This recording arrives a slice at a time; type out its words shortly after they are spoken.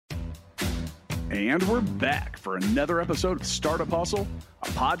And we're back for another episode of Startup Hustle, a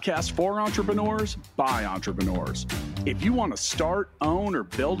podcast for entrepreneurs by entrepreneurs. If you want to start, own, or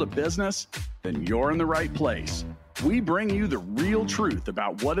build a business, then you're in the right place. We bring you the real truth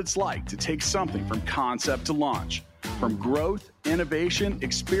about what it's like to take something from concept to launch. From growth, innovation,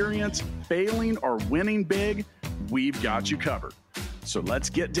 experience, failing, or winning big, we've got you covered. So let's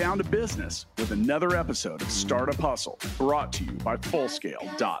get down to business with another episode of Startup Hustle, brought to you by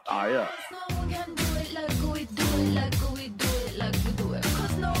Fullscale.io.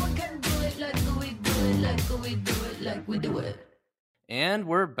 And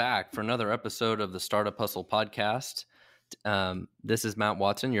we're back for another episode of the Startup Hustle podcast. This is Matt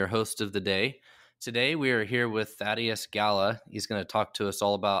Watson, your host of the day. Today we are here with Thaddeus Gala. He's going to talk to us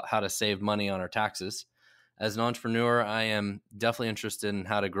all about how to save money on our taxes. As an entrepreneur, I am definitely interested in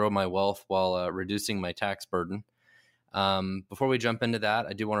how to grow my wealth while reducing my tax burden. Before we jump into that,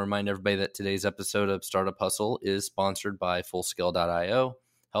 I do want to remind everybody that today's episode of Startup Hustle is sponsored by Fullscale.io,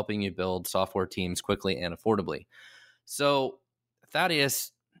 helping you build software teams quickly and affordably. So,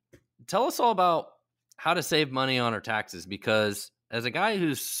 Thaddeus, tell us all about how to save money on our taxes, because as a guy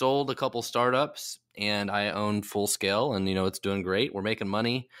who's sold a couple startups and I own Fullscale and, it's doing great, we're making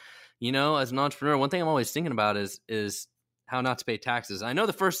money. As an entrepreneur, one thing I'm always thinking about is how not to pay taxes. I know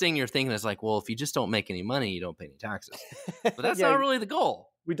the first thing you're thinking is like, well, if you just don't make any money, you don't pay any taxes. But that's not really the goal.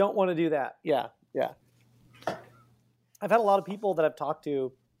 We don't want to do that. Yeah. I've had a lot of people that I've talked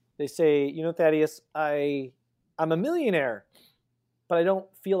to. They say, Thaddeus, I'm a millionaire, but I don't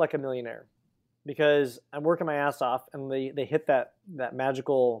feel like a millionaire because I'm working my ass off and they hit that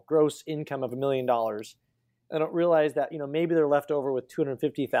magical gross income of $1 million. I don't realize that, maybe they're left over with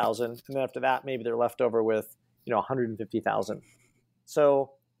 250,000. And then after that, maybe they're left over with, 150,000.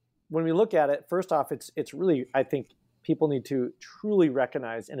 So when we look at it, first off, it's really, I think people need to truly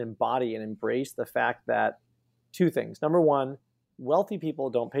recognize and embody and embrace the fact that two things. Number one, wealthy people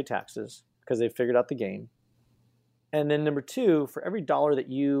don't pay taxes because they've figured out the game. And then number two, for every dollar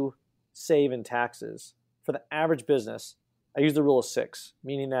that you save in taxes, for the average business, I use the rule of 6,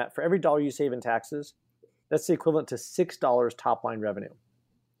 meaning that for every dollar you save in taxes, that's the equivalent to $6 top line revenue.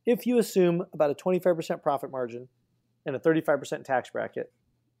 If you assume about a 25% profit margin and a 35% tax bracket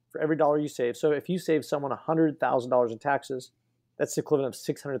for every dollar you save, so if you save someone $100,000 in taxes, that's the equivalent of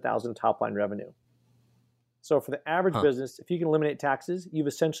 $600,000 top line revenue. So for the average business, if you can eliminate taxes, you've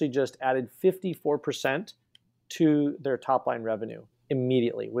essentially just added 54% to their top line revenue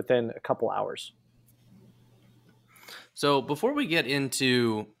immediately within a couple hours. So before we get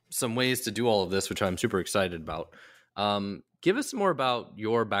into some ways to do all of this, which I'm super excited about, give us more about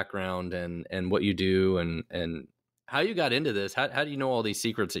your background and what you do and how you got into this. How do you know all these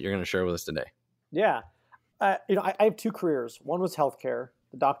secrets that you're going to share with us today? Yeah. I have two careers. One was healthcare.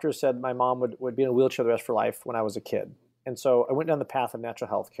 The doctor said my mom would be in a wheelchair the rest of her life when I was a kid. And so I went down the path of natural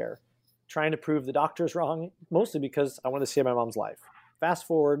health care, trying to prove the doctors wrong, mostly because I wanted to save my mom's life. Fast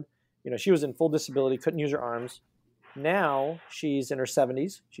forward, she was in full disability, couldn't use her arms. Now she's in her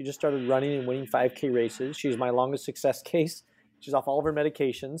 70s. She just started running and winning 5K races. She's my longest success case. She's off all of her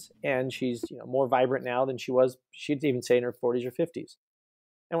medications, and she's more vibrant now than she was, she'd even say, in her 40s or 50s.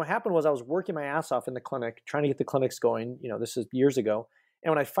 And what happened was I was working my ass off in the clinic, trying to get the clinics going. This is years ago.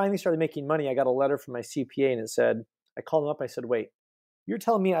 And when I finally started making money, I got a letter from my CPA, and it said, I called him up. I said, wait, you're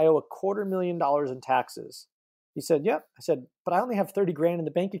telling me I owe $250,000 in taxes? He said, yep. I said, but I only have 30 grand in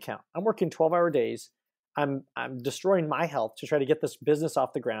the bank account. I'm working 12-hour days. I'm destroying my health to try to get this business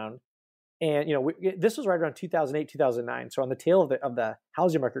off the ground. And, this was right around 2008, 2009. So on the tail of the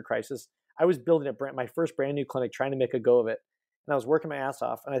housing market crisis, I was building my first brand new clinic, trying to make a go of it. And I was working my ass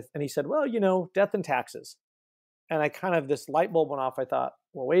off. And he said, well, death and taxes. And I this light bulb went off. I thought,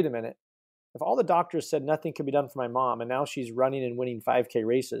 well, wait a minute. If all the doctors said nothing could be done for my mom, and now she's running and winning 5K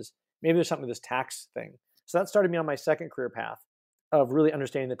races, maybe there's something to this tax thing. So that started me on my second career path of really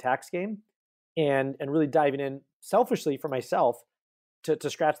understanding the tax game and really diving in selfishly for myself to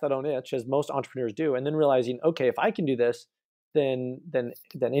scratch that own itch, as most entrepreneurs do, and then realizing, okay, if I can do this, then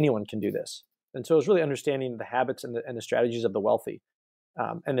anyone can do this. And so it was really understanding the habits and the strategies of the wealthy,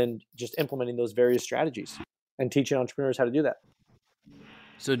 and then just implementing those various strategies and teaching entrepreneurs how to do that.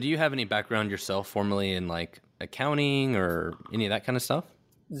 So do you have any background yourself formally in like accounting or any of that kind of stuff?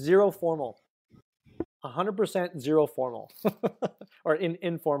 Zero formal. 100% zero formal or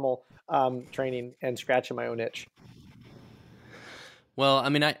informal training and scratching my own itch. Well, I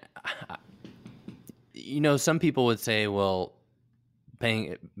mean, some people would say, well,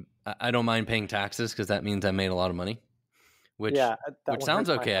 I don't mind paying taxes because that means I made a lot of money, which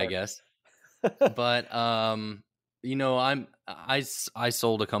sounds okay, I guess. But I'm I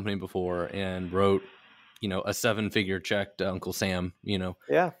sold a company before and wrote, a 7-figure check to Uncle Sam,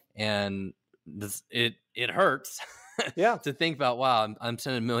 Yeah. and it hurts Yeah. to think about, wow, I'm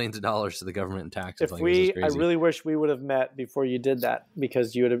sending millions of dollars to the government in taxes. I really wish we would have met before you did that,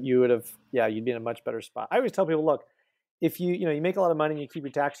 because you'd be in a much better spot. I always tell people, look, if you make a lot of money and you keep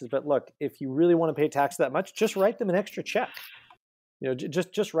your taxes, but look, if you really want to pay taxes that much, just write them an extra check.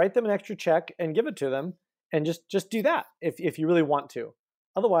 Just write them an extra check and give it to them, and just do that if you really want to.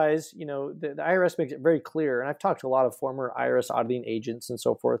 Otherwise, the IRS makes it very clear, and I've talked to a lot of former IRS auditing agents and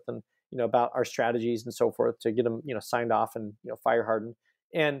so forth, and about our strategies and so forth to get them signed off and fire hardened,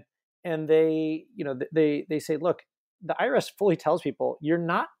 and they they say, look, the IRS fully tells people you're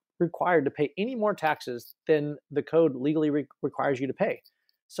not required to pay any more taxes than the code legally requires you to pay.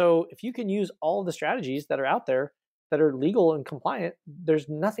 So if you can use all of the strategies that are out there that are legal and compliant, there's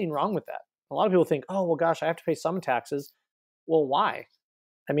nothing wrong with that. A lot of people think, oh, well, gosh, I have to pay some taxes. Well, why?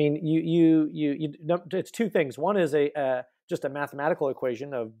 I mean, it's two things. One is just a mathematical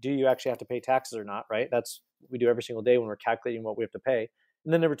equation of, do you actually have to pay taxes or not, right? That's what we do every single day when we're calculating what we have to pay.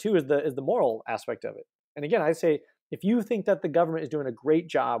 And then number two is the moral aspect of it. And again, I say, if you think that the government is doing a great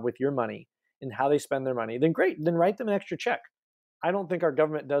job with your money and how they spend their money, then great, then write them an extra check. I don't think our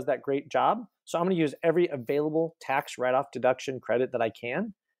government does that great job. So I'm going to use every available tax write-off, deduction, credit that I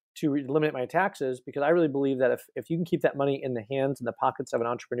can to eliminate my taxes, because I really believe that if you can keep that money in the hands and the pockets of an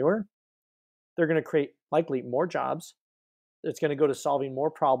entrepreneur, they're going to create likely more jobs. It's going to go to solving more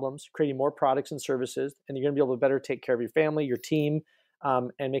problems, creating more products and services, and you're going to be able to better take care of your family, your team,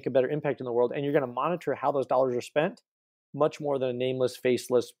 and make a better impact in the world. And you're going to monitor how those dollars are spent much more than a nameless,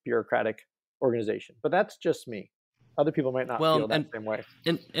 faceless, bureaucratic organization. But that's just me. Other people might not feel that same way.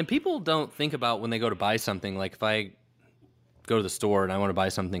 And people don't think about when they go to buy something, like if I go to the store and I want to buy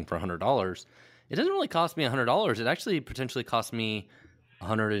something for $100, it doesn't really cost me $100. It actually potentially costs me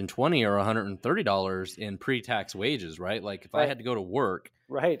 $120 or $130 in pre-tax wages, right? Like if I had to go to work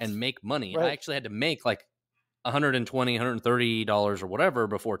and make money, I actually had to make like $120, $130 or whatever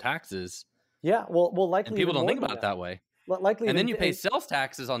before taxes. Yeah, well, likely. And people don't think about it that way. Likely, and then you pay sales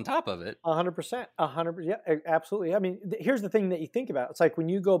taxes on top of it. 100%, 100%. Yeah, absolutely. I mean, here's the thing that you think about. It's like when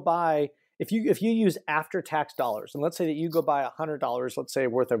you go buy, if you use after-tax dollars, and let's say that you go buy $100, let's say,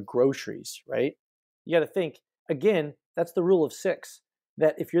 worth of groceries, right? You got to think again. That's the rule of 6.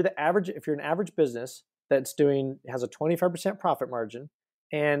 That if you're an average business that's has a 25% profit margin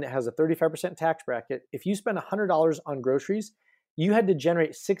and has a 35% tax bracket, if you spend $100 on groceries, you had to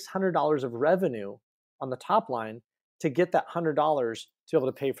generate $600 of revenue on the top line to get that $100 to be able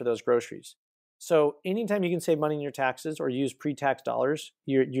to pay for those groceries. So anytime you can save money in your taxes or use pre-tax dollars,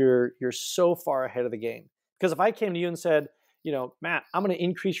 you're so far ahead of the game. Because if I came to you and said, Matt, I'm going to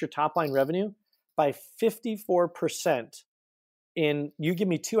increase your top line revenue by 54% you give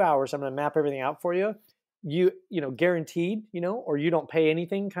me 2 hours, I'm going to map everything out for you. Guaranteed, or you don't pay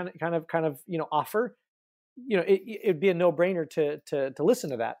anything kind of offer. It'd be a no-brainer to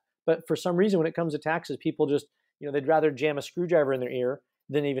listen to that. But for some reason, when it comes to taxes, people just they'd rather jam a screwdriver in their ear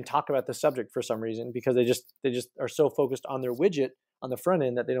than even talk about the subject for some reason, because they just are so focused on their widget on the front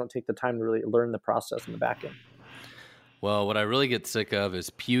end that they don't take the time to really learn the process in the back end. Well, what I really get sick of is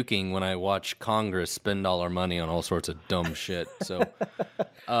puking when I watch Congress spend all our money on all sorts of dumb shit. So,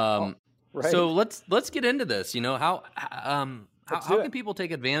 so let's get into this. How can people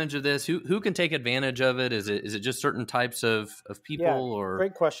take advantage of this? Who can take advantage of it? Is it just certain types of people? Yeah, or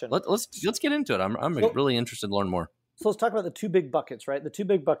great question. Let's get into it. I'm really interested to learn more. So let's talk about the two big buckets, right? The two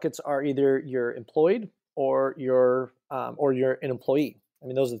big buckets are either you're employed or you're an employee. I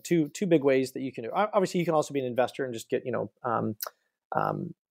mean, those are the two big ways that you can do. Obviously, you can also be an investor and just get income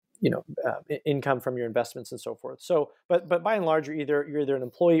from your investments and so forth. So, but by and large, you're either an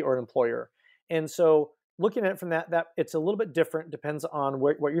employee or an employer. And so, looking at it from that it's a little bit different. Depends on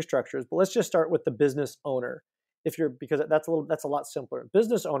what your structure is. But let's just start with the business owner. Because that's a lot simpler.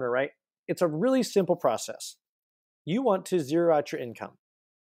 Business owner, right? It's a really simple process. You want to zero out your income.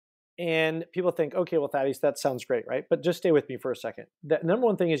 And people think, okay, well, Thaddeus, that sounds great, right? But just stay with me for a second. The number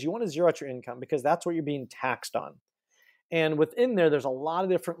one thing is you want to zero out your income because that's what you're being taxed on. And within there's a lot of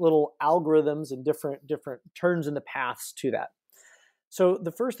different little algorithms and different turns in the paths to that. So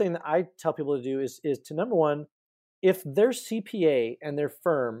the first thing that I tell people to do is to, number one, if their CPA and their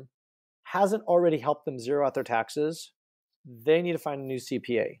firm hasn't already helped them zero out their taxes, they need to find a new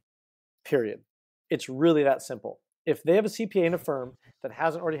CPA, period. It's really that simple. If they have a CPA in a firm that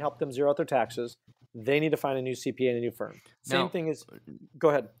hasn't already helped them zero out their taxes, they need to find a new CPA in a new firm. Same thing is, go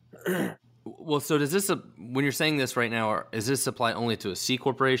ahead. Well, so does this, when you're saying this right now, is this apply only to a C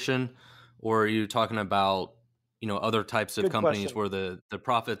corporation, or are you talking about other types of Good companies question. where the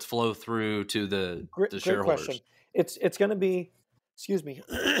profits flow through to the Great shareholders? question. It's going to be, excuse me,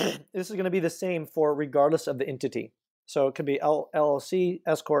 this is going to be the same for regardless of the entity. So it could be LLC,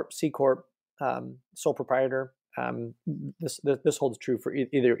 S corp, C corp, sole proprietor. This holds true for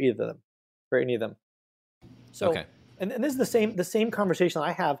either of them, for any of them. So, okay. And this is the same conversation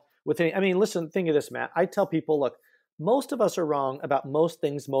I have with any. I mean, listen, think of this, Matt. I tell people, look, most of us are wrong about most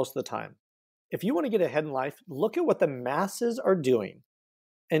things most of the time. If you want to get ahead in life, look at what the masses are doing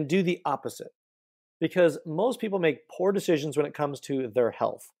and do the opposite. Because most people make poor decisions when it comes to their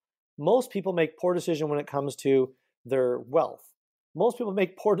health. Most people make poor decisions when it comes to their wealth. Most people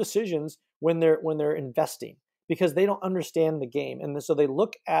make poor decisions when they're investing because they don't understand the game. And so they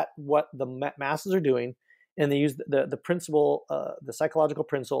look at what the masses are doing and they use the principle, the psychological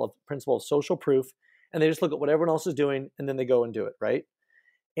principle of social proof, and they just look at what everyone else is doing and then they go and do it, right?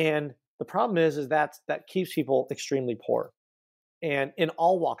 And the problem is that keeps people extremely poor, and in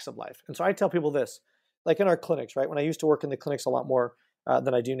all walks of life. And so I tell people this, like in our clinics, right? When I used to work in the clinics a lot more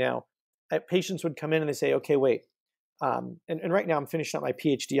than I do now, patients would come in and they say, okay, wait. And right now I'm finishing up my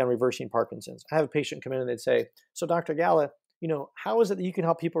PhD on reversing Parkinson's. I have a patient come in and they'd say, so Dr. Gala, how is it that you can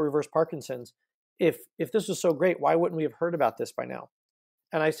help people reverse Parkinson's? If this was so great, why wouldn't we have heard about this by now?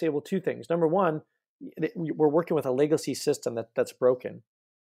 And I say, well, two things. Number one, we're working with a legacy system that's broken.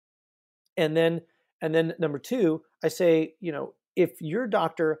 And then number two, I say, if your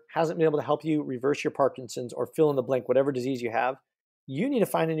doctor hasn't been able to help you reverse your Parkinson's or fill in the blank, whatever disease you have, you need to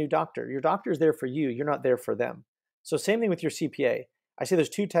find a new doctor. Your doctor is there for you. You're not there for them. So same thing with your CPA. I say there's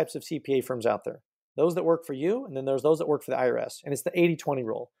two types of CPA firms out there. Those that work for you, and then there's those that work for the IRS. And it's the 80-20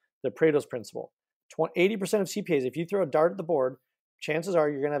 rule, the Pareto's principle. 80% of CPAs, if you throw a dart at the board, chances are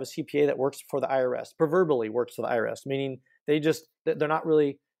you're going to have a CPA that works for the IRS, proverbially works for the IRS, meaning they're not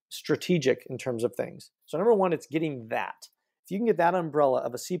really strategic in terms of things. So number one, it's getting that. If you can get that umbrella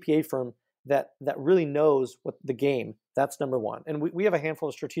of a CPA firm that really knows what the game, that's number one. And we have a handful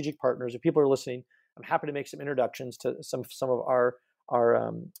of strategic partners. If people are listening, I'm happy to make some introductions to some of our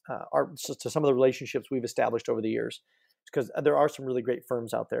to some of the relationships we've established over the years, because there are some really great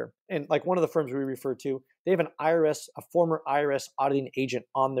firms out there. And like one of the firms we refer to, they have a former IRS auditing agent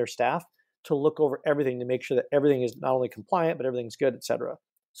on their staff to look over everything to make sure that everything is not only compliant, but everything's good, et cetera.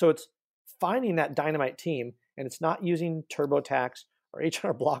 So it's finding that dynamite team, and it's not using TurboTax or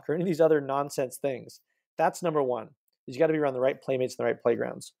H&R Block or any of these other nonsense things. That's number one, is you got to be around the right playmates and the right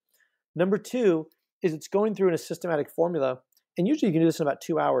playgrounds. Number two is it's going through in a systematic formula, and usually you can do this in about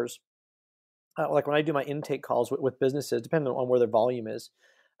 2 hours. Like when I do my intake calls with businesses, depending on where their volume is,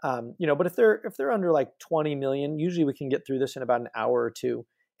 but if they're under like 20 million, usually we can get through this in about an hour or two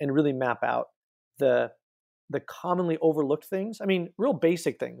and really map out the commonly overlooked things. I mean, real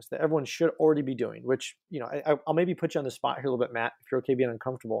basic things that everyone should already be doing, which, I'll maybe put you on the spot here a little bit, Matt, if you're okay being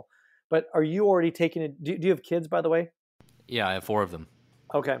uncomfortable. But are you already taking it? Do you have kids, by the way? Yeah, I have 4 of them.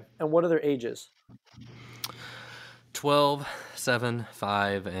 Okay. And what are their ages? 12, 7,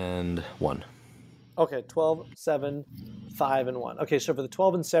 5, and 1. Okay, 12, 7, 5, and 1. Okay, so for the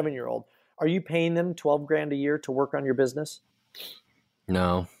 12 and 7-year-old, are you paying them $12,000 a year to work on your business?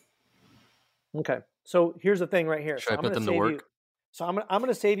 No. Okay, so here's the thing right here. Should I put them to work? I'm going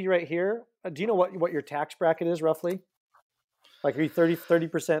to save you right here. Do you know what your tax bracket is roughly? Like, are you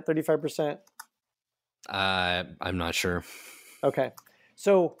 30%, 35%? I'm not sure. Okay,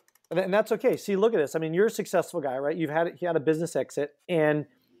 so and that's okay. See, look at this. I mean, you're a successful guy, right? You had a business exit, and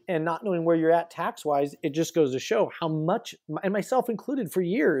not knowing where you're at tax-wise, it just goes to show how much, and myself included, for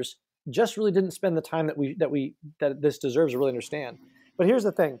years, just really didn't spend the time that this deserves to really understand. But here's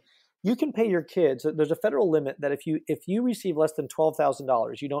the thing: you can pay your kids. There's a federal limit that if you receive less than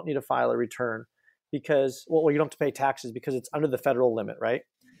 $12,000, you don't need to file a return because you don't have to pay taxes because it's under the federal limit, right?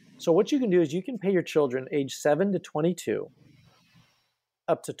 So what you can do is you can pay your children age 7 to 22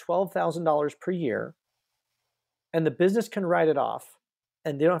 up to $12,000 per year, and the business can write it off,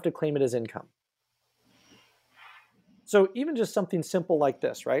 and they don't have to claim it as income. So even just something simple like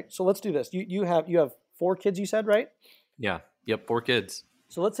this, right? So let's do this. You have 4 kids, you said, right? Yeah. Yep. 4 kids.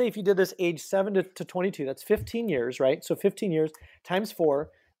 So let's say if you did this age 7 to 22, that's 15 years, right? So 15 years times 4,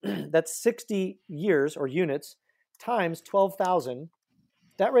 that's 60 years or units times 12,000.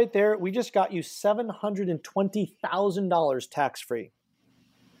 That right there, we just got you $720,000 tax-free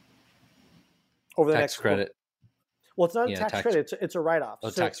over the next credit. Well, it's not a tax credit; it's a write-off.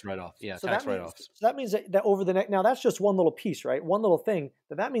 Oh, tax write-off. Yeah, so tax write-offs. So that means that over the next, now that's just one little piece, right? One little thing.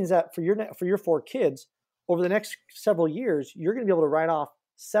 That means that for your 4 kids, over the next several years, you're going to be able to write off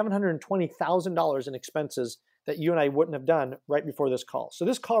 $720,000 in expenses that you and I wouldn't have done right before this call. So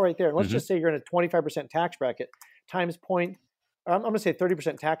this call right there, and let's just say you're in a 25% tax bracket. times I'm going to say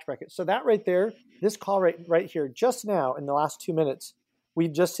 30% tax bracket. So that right there, this call right here, just now in the last 2 minutes, we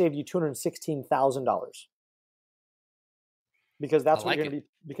just saved you $216,000 because that's what you're going to be,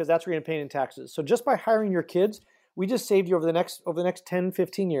 because that's what you're going to pay in taxes. So just by hiring your kids, we just saved you over the next 10,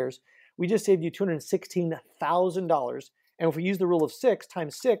 15 years, we just saved you $216,000. And if we use the rule of 6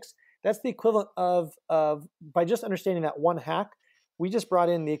 times 6, that's the equivalent of by just understanding that one hack, we just brought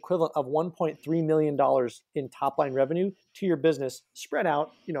in the equivalent of $1.3 million in top line revenue to your business, spread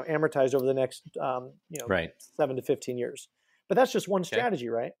out, amortized over the next, 7 to 15 years. But that's just one strategy,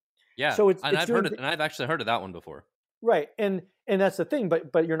 right? Yeah. So I've actually heard of that one before. Right. And that's the thing,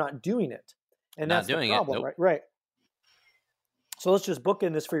 but you're not doing it. And that's the problem, nope. right? So let's just book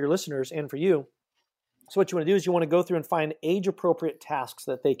in this for your listeners and for you. So what you want to do is you want to go through and find age-appropriate tasks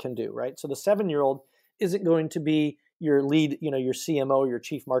that they can do, right? So the 7-year-old isn't going to be your lead, your CMO, your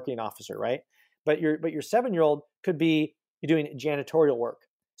chief marketing officer, right? But your 7-year-old could be doing janitorial work.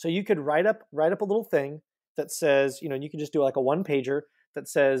 So you could write up a little thing that says, you could just do like a one-pager that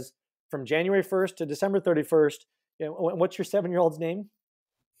says from January 1st to December 31st, what's your 7-year-old's name?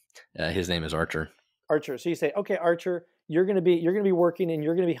 His name is Archer. Archer. So you say, okay, Archer, you're going to be working and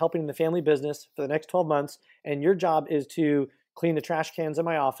you're going to be helping in the family business for the next 12 months. And your job is to clean the trash cans in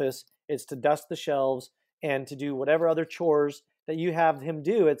my office. It's to dust the shelves and to do whatever other chores that you have him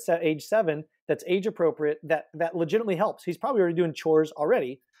do at age 7. That's age appropriate. That legitimately helps. He's probably already doing chores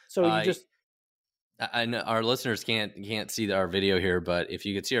already. So I know our listeners can't see our video here, but if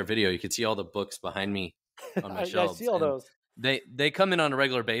you could see our video, you could see all the books behind me on my shelves. I see all those. They come in on a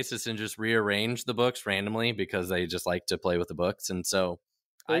regular basis and just rearrange the books randomly because they just like to play with the books. And so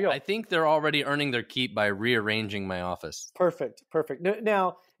I think they're already earning their keep by rearranging my office. Perfect.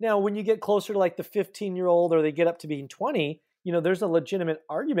 Now, when you get closer to like the 15-year-old or they get up to being 20, there's a legitimate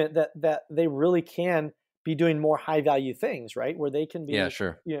argument that they really can be doing more high value things, right? Where they can be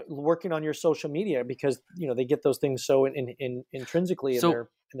working on your social media because, they get those things so intrinsically in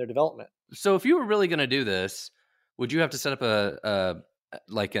their development. So if you were really going to do this, would you have to set up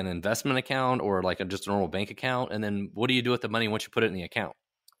like an investment account or like just a normal bank account? And then what do you do with the money once you put it in the account?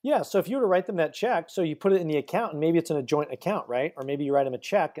 Yeah. So if you were to write them that check, so you put it in the account and maybe it's in a joint account, right? Or maybe you write them a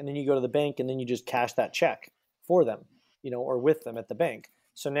check and then you go to the bank and then you just cash that check for them, or with them at the bank.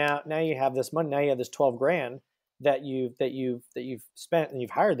 So now you have this money. Now you have this $12,000 that you've spent and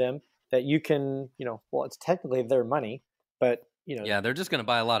you've hired them that you can, well, it's technically their money, but yeah, they're just going to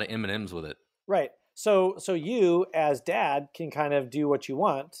buy a lot of M&Ms with it. Right. So you as dad can kind of do what you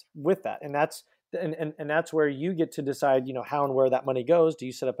want with that. And that's where you get to decide, how and where that money goes. Do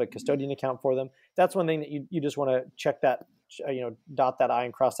you set up a custodian account for them? That's one thing that you just want to check that, dot that I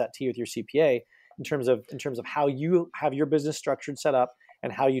and cross that T with your CPA in terms of how you have your business structured, set up,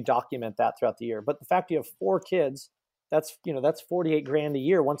 and how you document that throughout the year. But the fact you have 4 kids, that's $48,000 a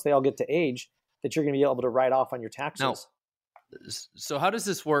year once they all get to age that you're going to be able to write off on your taxes. Now, so how does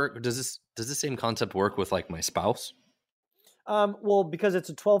this work? Does the same concept work with like my spouse? Well, because it's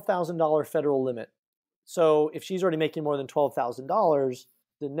a $12,000 federal limit. So if she's already making more than $12,000,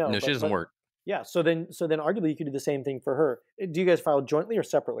 then no. No, she doesn't work. Yeah. So then arguably you could do the same thing for her. Do you guys file jointly or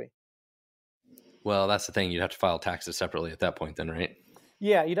separately? Well, that's the thing. You'd have to file taxes separately at that point then, right?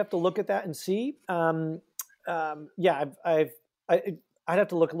 Yeah. You'd have to look at that and see. I'd have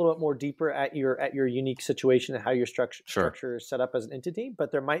to look a little bit more deeper at your unique situation and how your structure is set up as an entity,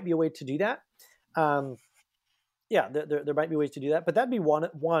 but there might be a way to do that. There might be ways to do that, but that'd be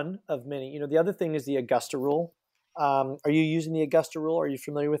one of many. The other thing is the Augusta rule. Are you using the Augusta rule? Are you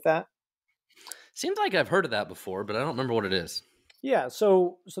familiar with that? Seems like I've heard of that before, but I don't remember what it is. Yeah.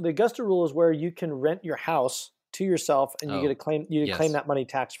 So the Augusta rule is where you can rent your house to yourself and you get to claim claim that money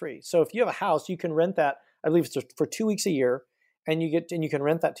tax free. So if you have a house, you can rent that. I believe it's for 2 weeks a year. And you can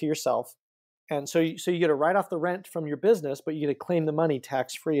rent that to yourself. And so you get to write off the rent from your business, but you get to claim the money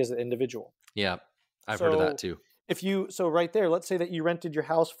tax-free as an individual. Yeah, I've heard of that too. So right there, let's say that you rented your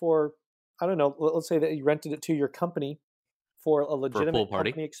house for, I don't know, let's say that you rented it to your company for a legitimate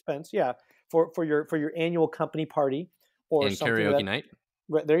company expense. Yeah, for your annual company party or and karaoke night.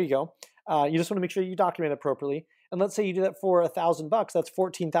 Right, there you go. You just want to make sure you document it appropriately. And let's say you do that for $1,000, that's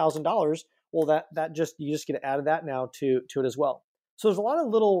 $14,000. Well, you just get added that now to it as well. So there's a lot of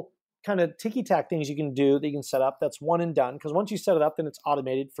little kind of ticky-tack things you can do that you can set up. That's one and done, because once you set it up, then it's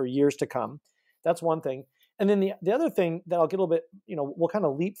automated for years to come. That's one thing. And then the other thing that I'll get a little bit, we'll kind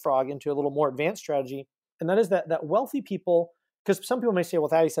of leapfrog into a little more advanced strategy, and that is that wealthy people, because some people may say, well,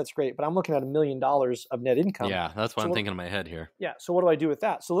 Thaddeus, that's great, but I'm looking at $1 million of net income. Yeah, that's what I'm thinking in my head here. Yeah, so what do I do with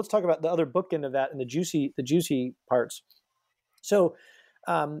that? So let's talk about the other bookend of that and the juicy parts. So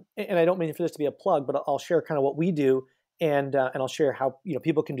And I don't mean for this to be a plug, but I'll share kind of what we do, and I'll share how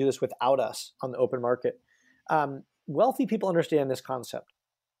people can do this without us on the open market. Wealthy people understand this concept.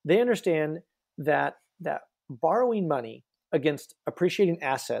 They understand that borrowing money against appreciating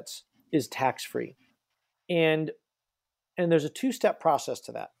assets is tax-free, and there's a two-step process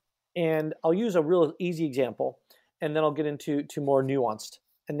to that. And I'll use a real easy example, and then I'll get into more nuanced.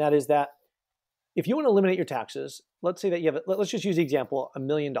 And that is that if you want to eliminate your taxes, let's say that you have, let's just use the example, $1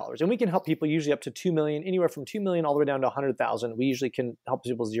 million. And we can help people usually up to 2 million, anywhere from 2 million all the way down to 100,000. We usually can help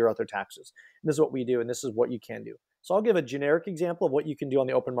people zero out their taxes. And this is what we do, and this is what you can do. So I'll give a generic example of what you can do on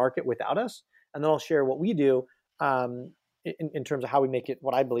the open market without us, and then I'll share what we do in terms of how we make it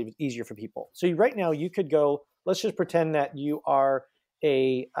what I believe is easier for people. So right now you could go, let's just pretend that you are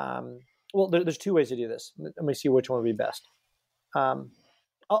there's two ways to do this. Let me see which one would be best.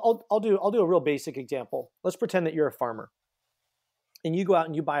 I'll do a real basic example. Let's pretend that you're a farmer, and you go out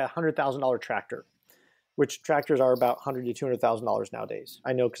and you buy a $100,000 tractor, which tractors are about $100,000 to $200,000 nowadays.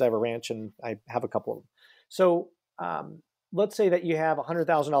 I know because I have a ranch and I have a couple of them. So let's say that you have a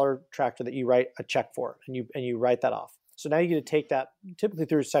 $100,000 tractor that you write a check for, and you write that off. So now you get to take that, typically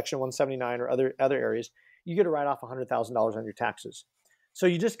through Section 179 or other areas, you get to write off $100,000 on your taxes. So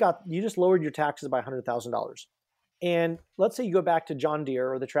you just lowered your taxes by $100,000. And let's say you go back to John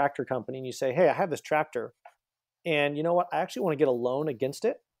Deere or the tractor company and you say, hey, I have this tractor, and you know what? I actually want to get a loan against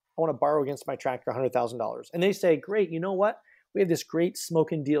it. I want to borrow against my tractor $100,000. And they say, great, you know what? We have this great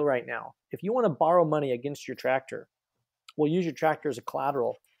smoking deal right now. If you want to borrow money against your tractor, we'll use your tractor as a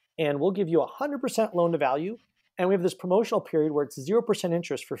collateral, and we'll give you 100% loan to value. And we have this promotional period where it's 0%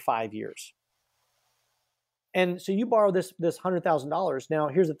 interest for 5 years. And so you borrow this $100,000. Now,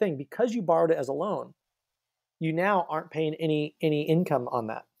 here's the thing. Because you borrowed it as a loan, you now aren't paying any income on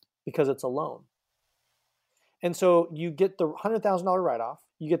that because it's a loan. And so you get the $100,000 write-off.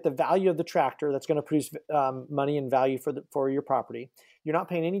 You get the value of the tractor that's going to produce money and value for your property. You're not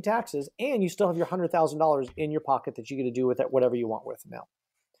paying any taxes, and you still have your $100,000 in your pocket that you get to do with it whatever you want with it now.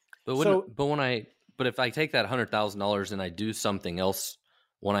 But if I take that $100,000 and I do something else,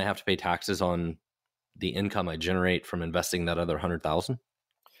 won't I have to pay taxes on the income I generate from investing that other 100,000?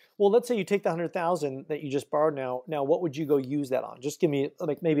 Well, let's say you take the 100,000 that you just borrowed now. Now, what would you go use that on? Just give me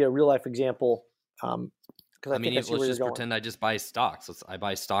like maybe a real life example. Because let's just pretend I just buy stocks. I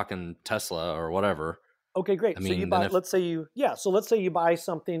buy stock in Tesla or whatever. Okay, great. So you buy. Let's say you buy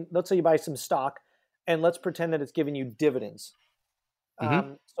something. Let's say you buy some stock, and let's pretend that it's giving you dividends.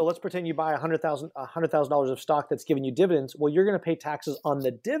 Mm-hmm. So let's pretend you buy $100,000 of stock that's giving you dividends. Well, you're going to pay taxes on the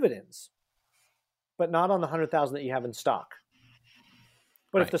dividends, but not on the $100,000 that you have in stock.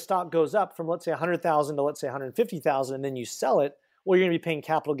 But right. If the stock goes up from, let's say, $100,000 to, let's say, $150,000, and then you sell it, well, you're going to be paying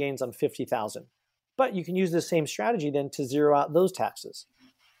capital gains on $50,000. But you can use the same strategy then to zero out those taxes.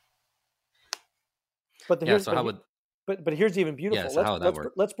 But here's even beautiful. Yeah, so how would that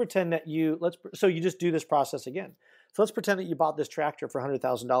work? Let's pretend that you just do this process again. So let's pretend that you bought this tractor for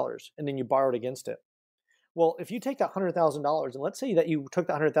 $100,000 and then you borrowed against it. Well, if you take that $100,000 and let's say that you took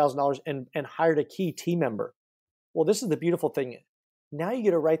that $100,000 and hired a key team member. Well, this is the beautiful thing. Now you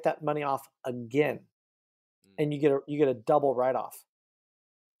get to write that money off again, and you get a double write-off.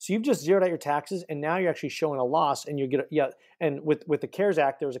 So you've just zeroed out your taxes, and now you're actually showing a loss, and and with the CARES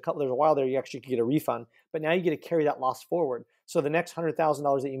Act, there's a while there you actually could get a refund, but now you get to carry that loss forward. So the next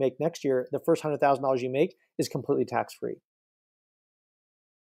 $100,000 that you make next year, the first $100,000 you make is completely tax-free.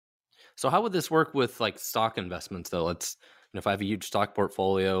 So how would this work with like stock investments though? If I have a huge stock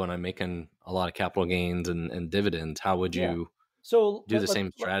portfolio and I'm making a lot of capital gains and dividends, how would you do the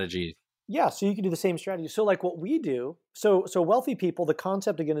same strategy? Yeah, so you can do the same strategy. So like what we do, so wealthy people, the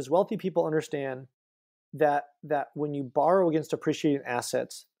concept again is wealthy people understand that when you borrow against appreciating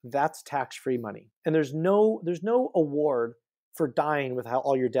assets, that's tax-free money. And there's no award for dying with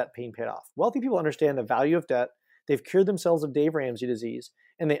all your debt being paid off. Wealthy people understand the value of debt. They've cured themselves of Dave Ramsey disease,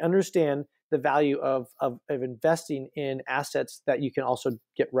 and they understand the value of investing in assets that you can also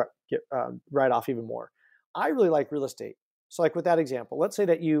get write off even more. I really like real estate. So like with that example, let's say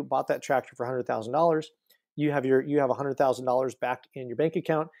that you bought that tractor for $100,000. You have $100,000 back in your bank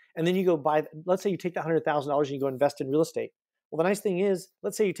account, and then you go buy. Let's say you take that $100,000 and you go invest in real estate. Well, the nice thing is,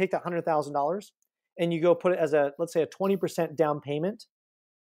 let's say you take that $100,000 and you go put it as let's say a 20% down payment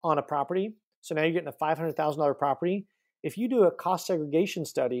on a property. So now you're getting a $500,000 property. If you do a cost segregation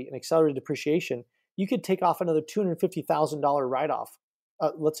study and accelerated depreciation, you could take off another $250,000 write-off.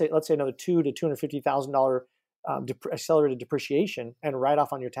 Let's say another $200,000 to $250,000 accelerated depreciation and write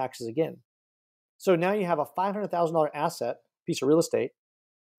off on your taxes again. So now you have a $500,000 asset, piece of real estate,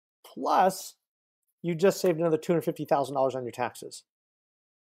 plus you just saved another $250,000 on your taxes.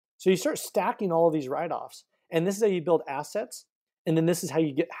 So you start stacking all of these write-offs, and this is how you build assets, and then this is how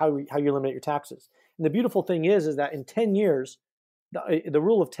you eliminate your taxes. And the beautiful thing is that in 10 years, the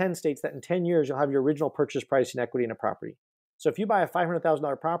rule of 10 states that in 10 years you'll have your original purchase price and equity in a property. So if you buy a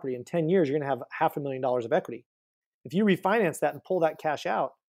 $500,000 property, in 10 years you're going to have $500,000 of equity. If you refinance that and pull that cash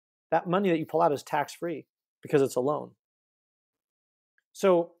out, that money that you pull out is tax-free because it's a loan.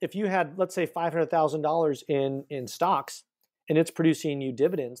 So if you had, let's say, $500,000 in stocks and it's producing you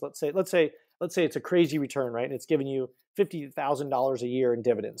dividends, let's say it's a crazy return, right? And it's giving you $50,000 a year in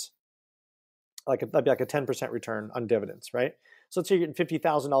dividends. That'd be like a 10% return on dividends, right? So let's say you're getting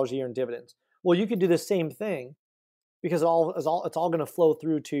 $50,000 a year in dividends. Well, you could do the same thing because it's all going to flow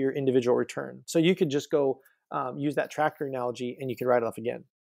through to your individual return. So you could just go use that tractor analogy and you can write it off again.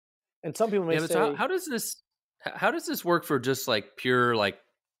 And some people may say, so how does this work for just like pure like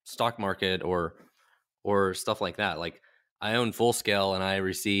stock market or stuff like that? Like I own Full Scale and I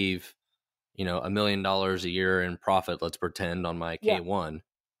receive, $1 million a year in profit, let's pretend, on my K1.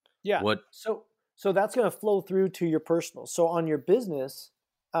 Yeah. What? So that's going to flow through to your personal. So on your business,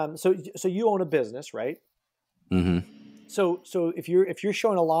 so you own a business, right? Mm-hmm. So if you're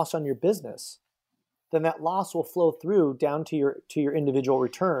showing a loss on your business, then that loss will flow through down to your individual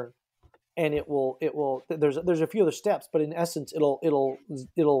return, and it will. There's a few other steps, but in essence, it'll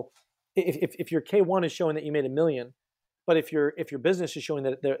if your K1 is showing that you made $1 million, but if your business is showing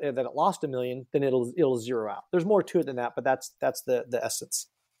that it lost $1 million, then it'll zero out. There's more to it than that, but that's the essence.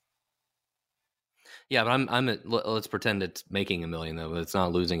 Yeah, but let's pretend it's making $1 million though. It's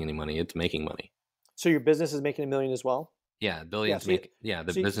not losing any money; it's making money. So your business is making $1 million as well. Yeah, billions the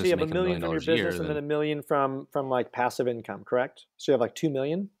business so you have making $1 million from your a year, business, and then $1 million from like passive income, correct? So you have like $2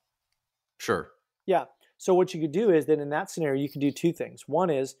 million. Sure. Yeah. So what you could do is then in that scenario you could do two things. One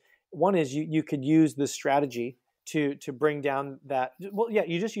is you could use this strategy to bring down that. Well, yeah,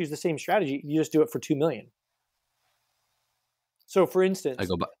 you just use the same strategy. You just do it for $2 million. So for instance, I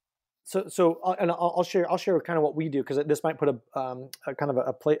go by. So I'll share kind of what we do, because this might put a kind of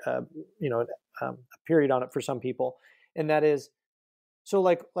a period on it for some people, and that is, so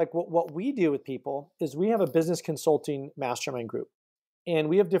like what we do with people is we have a business consulting mastermind group, and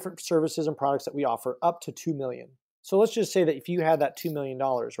we have different services and products that we offer up to $2 million. So let's just say that if you had that $2 million,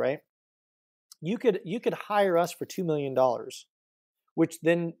 right, you could hire us for $2 million, which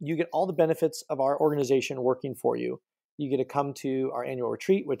then you get all the benefits of our organization working for you. You get to come to our annual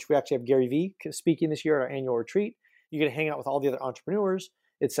retreat, which we actually have Gary Vee speaking this year at our annual retreat. You get to hang out with all the other entrepreneurs,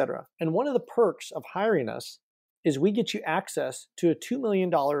 etc. And one of the perks of hiring us is we get you access to a $2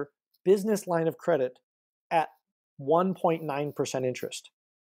 million business line of credit at 1.9% interest.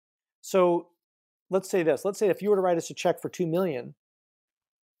 So let's say if you were to write us a check for $2 million,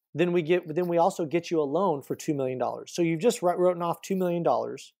 then we also get you a loan for $2 million. So you've just written off $2 million.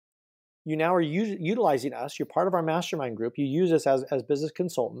 You now are utilizing us. You're part of our mastermind group. You use us as business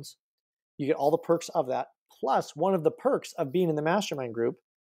consultants. You get all the perks of that. Plus, one of the perks of being in the mastermind group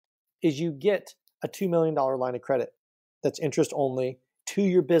is you get a $2 million line of credit that's interest only to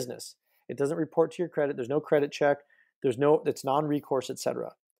your business. It doesn't report to your credit. There's no credit check. It's non-recourse,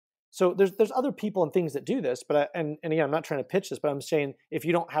 etc. So there's other people and things that do this, but and again, I'm not trying to pitch this, but I'm saying if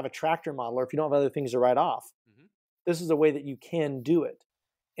you don't have a tractor model or if you don't have other things to write off, this is a way that you can do it.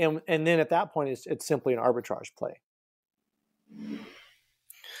 And then at that point, it's simply an arbitrage play.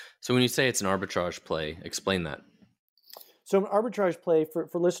 So when you say it's an arbitrage play, explain that. So an arbitrage play for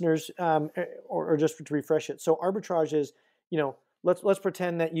listeners, or just to refresh it. So arbitrage is, let's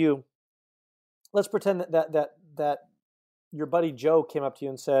pretend that that your buddy Joe came up to you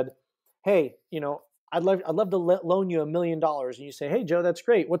and said, "Hey, I'd love to loan you $1 million." And you say, "Hey, Joe, that's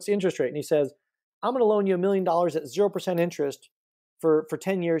great. What's the interest rate?" And he says, "I'm going to loan you $1 million at 0% interest for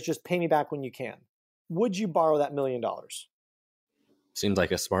 10 years. Just pay me back when you can." Would you borrow that $1 million? Seems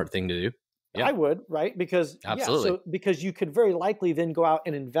like a smart thing to do. Yeah. I would, right? Because absolutely. Because you could very likely then go out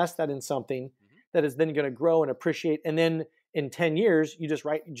and invest that in something that is then going to grow and appreciate, and then in 10 years you just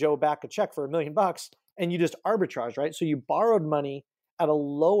write Joe back a check for $1 million and you just arbitrage, right? So you borrowed money at a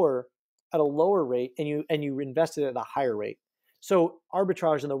lower rate and you invested it at a higher rate. So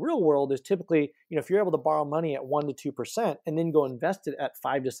arbitrage in the real world is typically, if you're able to borrow money at 1% to 2% and then go invest it at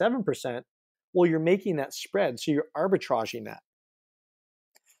 5% to 7%, well, you're making that spread. So you're arbitraging that.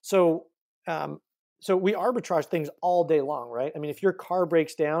 So we arbitrage things all day long, right? I mean, if your car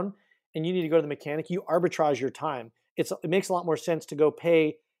breaks down and you need to go to the mechanic, you arbitrage your time. It makes a lot more sense to go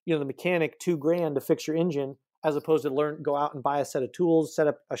pay, the mechanic $2,000 to fix your engine, as opposed to go out and buy a set of tools, set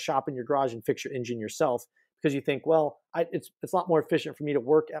up a shop in your garage and fix your engine yourself. Because you think, well, it's a lot more efficient for me to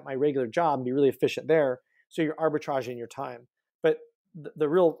work at my regular job and be really efficient there. So you're arbitraging your time. But the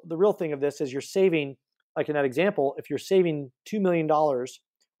real thing of this is you're saving, like in that example, if you're saving $2 million, or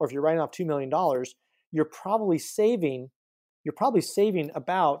if you're writing off $2 million, you're probably saving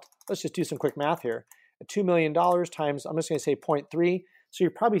about, let's just do some quick math here. $2 million times, I'm just going to say 0.3. So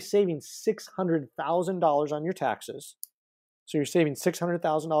you're probably saving $600,000 on your taxes. So you're saving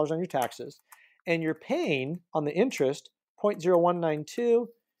 $600,000 on your taxes, and you're paying on the interest 0.0192,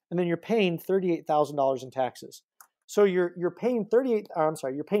 and then you're paying $38,000 in taxes. So you're paying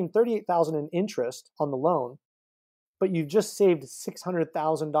 $38,000 in interest on the loan, but you've just saved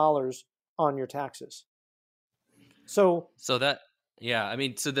 $600,000 on your taxes. So that, yeah, I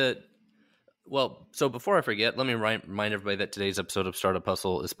mean, so before I forget, let me remind everybody that today's episode of Startup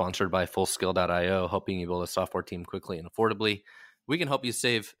Hustle is sponsored by Fullskill.io, helping you build a software team quickly and affordably. We can help you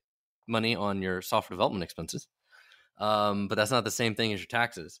save money on your software development expenses, but that's not the same thing as your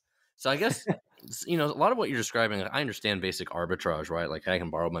taxes. So I guess, a lot of what you're describing, I understand basic arbitrage, right? Like I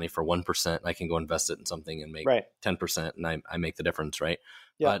can borrow money for 1%, I can go invest it in something and make 10%, and I make the difference, right?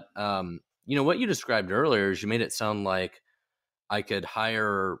 Yeah. But, what you described earlier is you made it sound like I could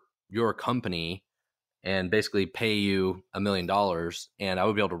hire your company and basically pay you $1 million, and I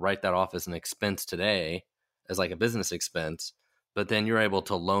would be able to write that off as an expense today, as like a business expense. But then you're able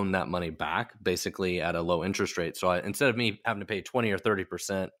to loan that money back basically at a low interest rate. So instead of me having to pay 20 or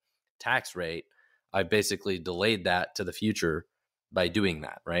 30% tax rate, I basically delayed that to the future by doing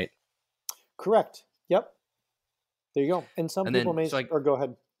that, right? Correct. Yep. There you go. And people may, or go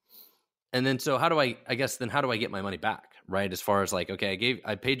ahead. And then, so how do I get my money back, right? As far as like, okay,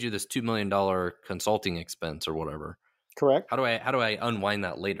 I paid you this $2 million consulting expense or whatever. Correct. How do I unwind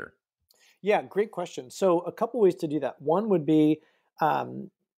that later? Yeah, great question. So a couple ways to do that. One would be, so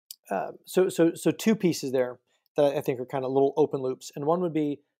two pieces there that I think are kind of little open loops. And one would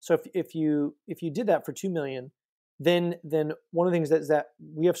be, so if you did that for $2 million, then one of the things is that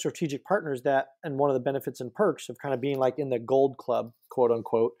we have strategic partners and one of the benefits and perks of kind of being like in the gold club, quote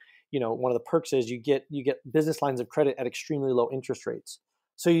unquote, one of the perks is you get business lines of credit at extremely low interest rates.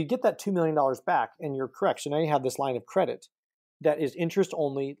 So you get that $2 million back, and you're correct. So now you have this line of credit that is interest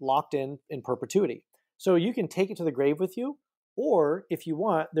only, locked in perpetuity. So you can take it to the grave with you, or if you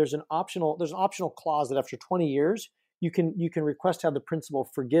want, there's an optional clause that after 20 years, you can request to have the principal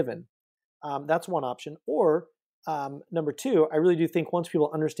forgiven. That's one option. Or number two, I really do think once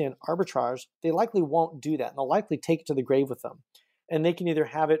people understand arbitrage, they likely won't do that, and they'll likely take it to the grave with them. And they can either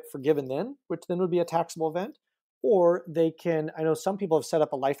have it forgiven then, which then would be a taxable event, or they can, I know some people have set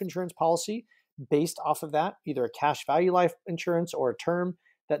up a life insurance policy based off of that, either a cash value life insurance or a term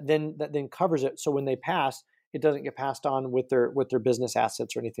that then covers it. So when they pass, it doesn't get passed on with their business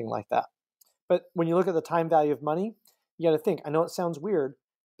assets or anything like that. But when you look at the time value of money, you got to think, I know it sounds weird,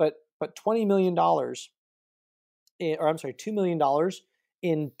 but $20 million, $2 million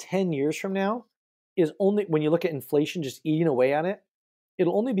in 10 years from now is only, when you look at inflation just eating away at it,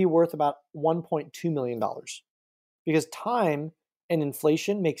 it'll only be worth about $1.2 million, because time and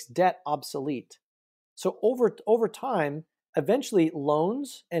inflation makes debt obsolete. So over time, eventually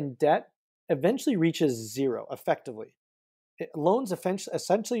loans and debt eventually reaches zero effectively. Loans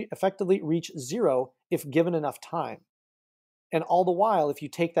essentially effectively reach zero if given enough time. And all the while, if you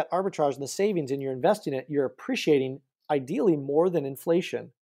take that arbitrage and the savings and you're investing it, you're appreciating ideally more than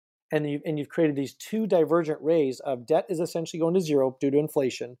inflation. And you've created these two divergent rays of debt is essentially going to zero due to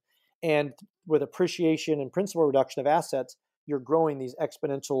inflation. And with appreciation and principal reduction of assets, you're growing these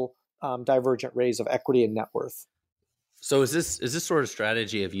exponential divergent rays of equity and net worth. So is this sort of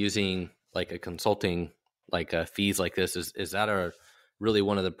strategy of using like a consulting, like fees like this, is that really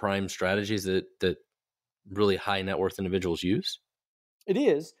one of the prime strategies that really high net worth individuals use? It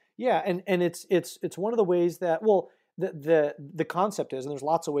is, yeah, and it's one of the ways that, well, the concept is, and there's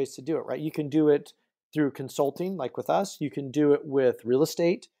lots of ways to do it, right? You can do it through consulting, like with us. You can do it with real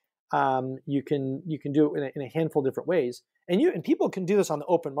estate. You can do it in a handful of different ways, and people can do this on the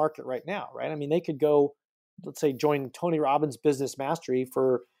open market right now, right? I mean, they could go, let's say, join Tony Robbins' Business Mastery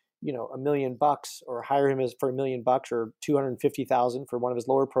for $1 million, or hire him for $1 million or $250,000 for one of his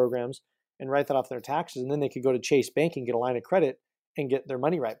lower programs, and write that off their taxes, and then they could go to Chase Bank and get a line of credit and get their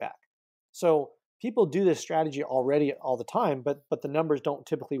money right back. So people do this strategy already all the time, but the numbers don't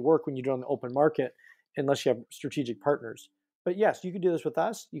typically work when you do it on the open market unless you have strategic partners. But yes, you could do this with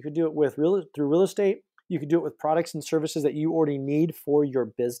us. You could do it through real estate. You could do it with products and services that you already need for your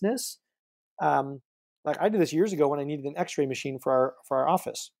business. Like I did this years ago when I needed an X-ray machine for our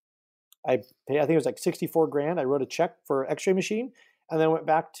office. I think it was like $64,000. I wrote a check for an X-ray machine, and then went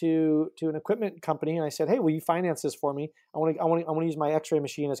back to an equipment company and I said, "Hey, will you finance this for me? I want to use my X-ray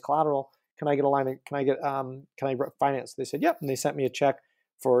machine as collateral can I get a line of, can I finance? They said, yep. And they sent me a check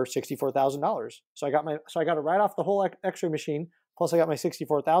for $64,000. So I got to write off the whole X-ray machine. Plus I got my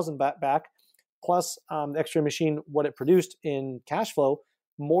 64,000 back, plus the X-ray machine, what it produced in cash flow,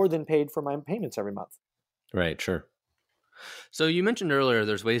 more than paid for my payments every month. Right. Sure. So you mentioned earlier,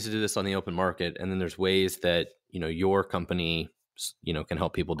 there's ways to do this on the open market, and then there's ways that, your company, can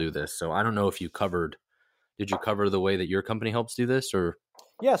help people do this. So I don't know if did you cover the way that your company helps do this, or?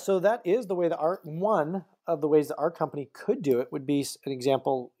 Yeah. So that is the way that one of the ways that our company could do it would be an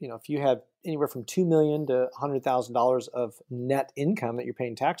example. If you have anywhere from $2 million to $100,000 of net income that you're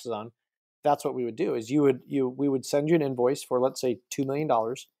paying taxes on, that's what we would do. Is we would send you an invoice for, let's say, $2 million,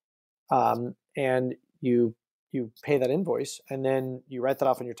 and you pay that invoice, and then you write that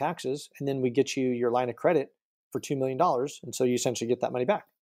off on your taxes, and then we get you your line of credit for $2 million, and so you essentially get that money back.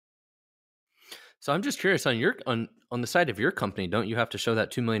 So I'm just curious, on the side of your company, don't you have to show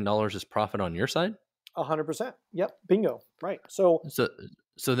that $2 million as profit on your side? 100%. Yep. Bingo. Right. So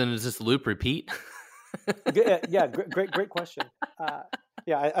then does this loop repeat? Yeah. Great question.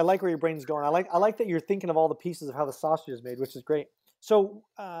 I like where your brain's going. I like that you're thinking of all the pieces of how the sausage is made, which is great. So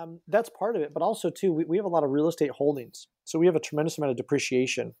that's part of it, but also too, we have a lot of real estate holdings. So we have a tremendous amount of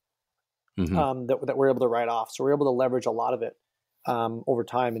depreciation that we're able to write off. So we're able to leverage a lot of it over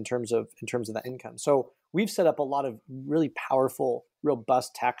time in terms of that income. So we've set up a lot of really powerful,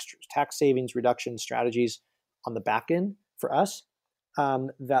 robust tax savings reduction strategies on the back end for us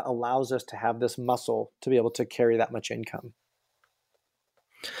that allows us to have this muscle to be able to carry that much income.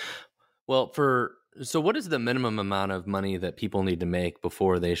 Well, so what is the minimum amount of money that people need to make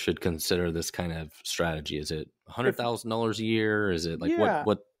before they should consider this kind of strategy? Is it $100,000 a year? Is it like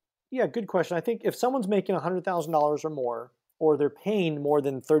what? Yeah, good question. I think if someone's making $100,000 or more, or they're paying more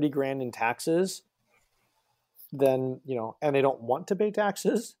than $30,000 in taxes, then, and they don't want to pay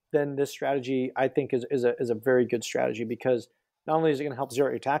taxes, then this strategy, I think, is a very good strategy, because not only is it going to help zero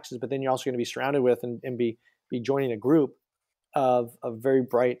out your taxes, but then you're also going to be surrounded with and be joining a group of very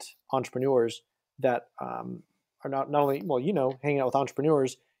bright entrepreneurs that are not only, hanging out with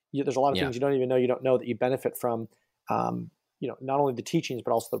entrepreneurs, there's a lot of things you don't know that you benefit from, not only the teachings,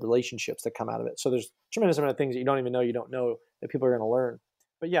 but also the relationships that come out of it. So there's a tremendous amount of things that you don't know that people are going to learn.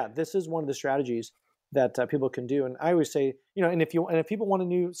 But yeah, this is one of the strategies that people can do. And I always say, and if people want a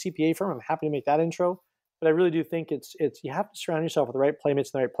new CPA firm, I'm happy to make that intro. But I really do think it's you have to surround yourself with the right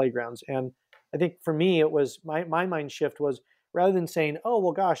playmates and the right playgrounds. And I think for me, it was my mind shift was, rather than saying, oh,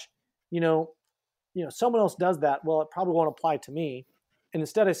 well, gosh, someone else does that, well, it probably won't apply to me. And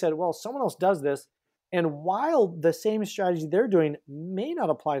instead I said, well, someone else does this, and while the same strategy they're doing may not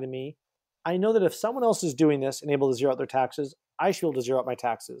apply to me, I know that if someone else is doing this and able to zero out their taxes, I should be able to zero out my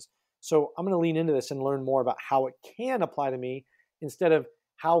taxes. So I'm going to lean into this and learn more about how it can apply to me instead of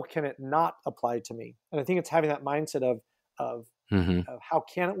how can it not apply to me. And I think it's having that mindset of how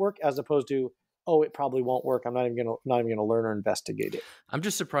can it work, as opposed to, oh, it probably won't work, I'm not even going to learn or investigate it. I'm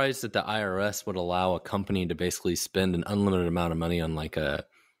just surprised that the IRS would allow a company to basically spend an unlimited amount of money on like a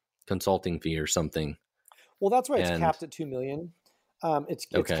consulting fee or something. Well, that's why it's capped at $2 million. It's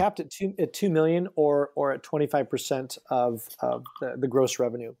capped at $2 million or at 25% of the gross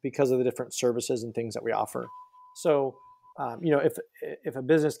revenue, because of the different services and things that we offer. So, if a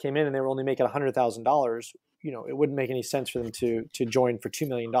business came in and they were only making $100,000, it wouldn't make any sense for them to join for $2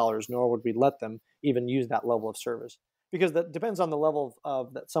 million, nor would we let them even use that level of service, because that depends on the level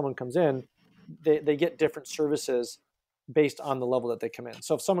of that someone comes in. They get different services based on the level that they come in.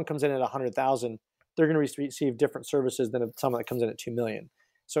 So if someone comes in at 100,000, they're going to receive different services than someone that comes in at 2 million.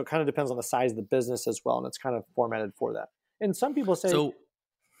 So it kind of depends on the size of the business as well, and it's kind of formatted for that. And some people say,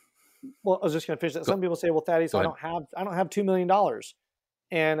 well, I was just going to finish that. Some people say, well, Thaddeus, I don't have $2 million.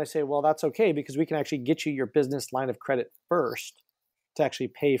 And I say, well, that's okay, because we can actually get you your business line of credit first to actually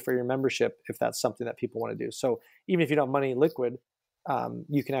pay for your membership if that's something that people want to do. So even if you don't have money liquid,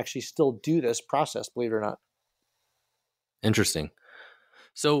 you can actually still do this process, believe it or not. Interesting.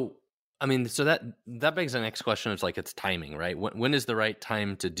 So, so that begs the next question. It's like, it's timing, right? When is the right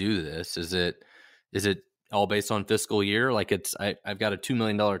time to do this? Is it all based on fiscal year? Like I've got a $2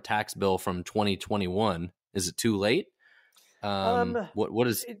 million tax bill from 2021. Is it too late? What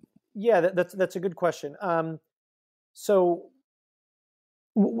is? Yeah, that's a good question.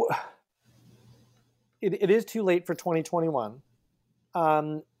 It is too late for 2021.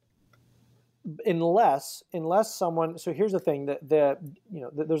 Unless someone, so here's the thing, there's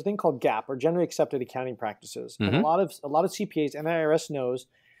a thing called GAAP, or generally accepted accounting practices. And a lot of CPAs and the IRS knows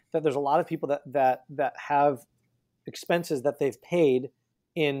that there's a lot of people that have expenses that they've paid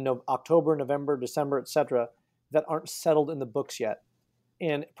in October, November, December, et cetera, that aren't settled in the books yet.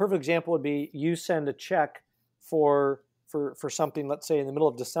 And a perfect example would be you send a check for something, let's say in the middle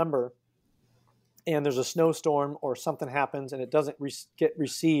of December, and there's a snowstorm or something happens and it doesn't get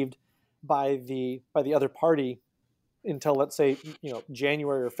received by the other party until, let's say,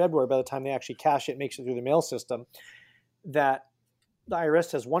 January or February. By the time they actually cash it, makes it through the mail system, that the IRS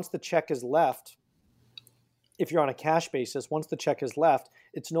says once the check is left, if you're on a cash basis, once the check is left,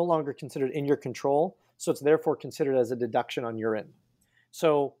 it's no longer considered in your control. So it's therefore considered as a deduction on your end.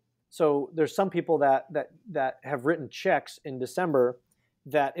 So there's some people that have written checks in December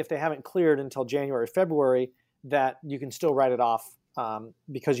that if they haven't cleared until January, February, that you can still write it off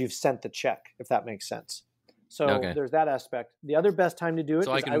because you've sent the check, if that makes sense. So there's that aspect. The other best time to do it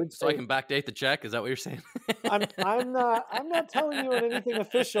so I can backdate the check. Is that what you're saying? I'm not telling you in anything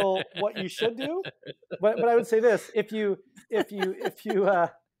official what you should do, but I would say this: if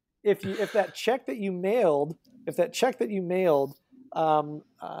that check that you mailed,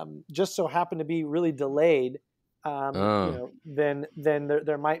 just so happened to be really delayed, then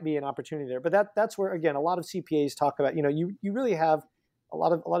there might be an opportunity there. But that's where, again, a lot of CPAs talk about, you really have a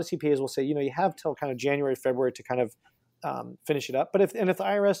lot of CPAs will say, you have till kind of January, February to kind of finish it up. But if the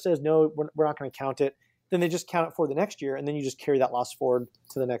IRS says, no, we're not going to count it, then they just count it for the next year. And then you just carry that loss forward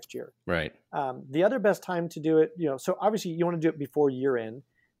to the next year. Right. The other best time to do it, so obviously you want to do it before year end.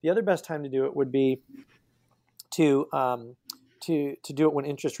 The other best time to do it would be to do it when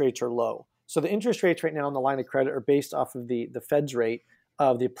interest rates are low. So the interest rates right now on the line of credit are based off of the Fed's rate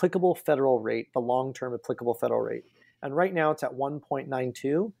of the applicable federal rate, the long-term applicable federal rate. And right now it's at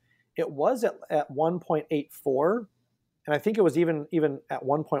 1.92. It was at 1.84. And I think it was even at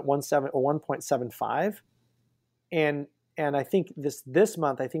 1.17 or 1.75. And I think this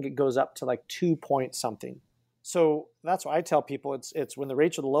month, I think it goes up to like 2 point something. So that's why I tell people it's when the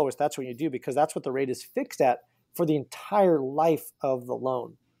rates are the lowest, that's what you do, because that's what the rate is fixed at for the entire life of the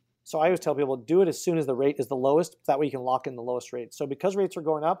loan. So I always tell people, do it as soon as the rate is the lowest. That way you can lock in the lowest rate. So because rates are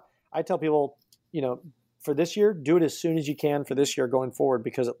going up, I tell people, for this year, do it as soon as you can for this year going forward,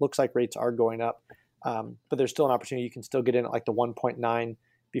 because it looks like rates are going up. But there's still an opportunity. You can still get in at like the 1.9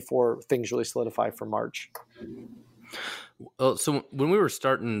 before things really solidify for March. Well, so when we were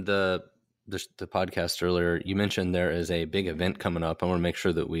starting the podcast earlier, you mentioned there is a big event coming up. I want to make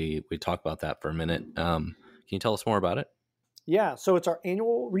sure that we talk about that for a minute. Can you tell us more about it? Yeah, so it's our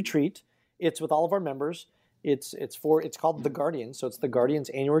annual retreat. It's with all of our members. It's called The Guardians. So it's The Guardians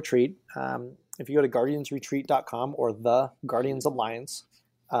Annual Retreat. If you go to guardiansretreat.com or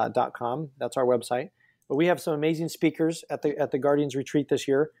theguardiansalliance.com, that's our website. But we have some amazing speakers at the Guardians Retreat this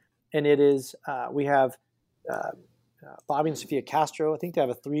year, and it is we have Bobby and Sophia Castro. I think they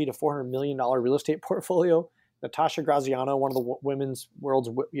have a $300 to $400 million real estate portfolio. Natasha Graziano, one of the world's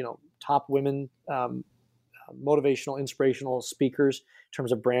top women motivational, inspirational speakers in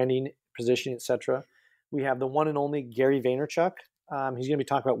terms of branding, positioning, etc. We have the one and only Gary Vaynerchuk. He's going to be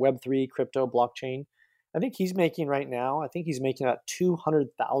talking about Web3, crypto, blockchain. I think he's making right now, about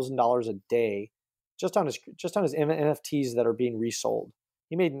 $200,000 a day just on his NFTs that are being resold.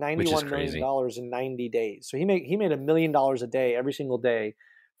 He made $91 million in 90 days. So he made $1 million a day every single day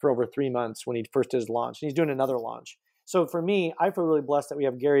for over 3 months when he first did his launch. And he's doing another launch. So for me, I feel really blessed that we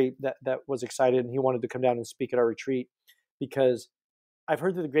have Gary that was excited and he wanted to come down and speak at our retreat, because I've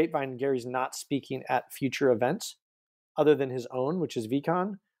heard through the grapevine Gary's not speaking at future events other than his own, which is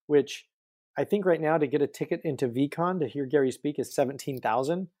VCon, which I think right now to get a ticket into VCon to hear Gary speak is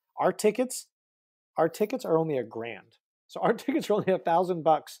 $17,000. Our tickets are only $1,000. So our tickets are only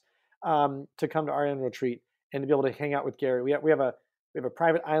 $1,000 to come to our annual retreat and to be able to hang out with Gary. We have a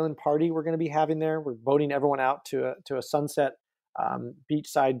private island party we're going to be having there. We're boating everyone out to a sunset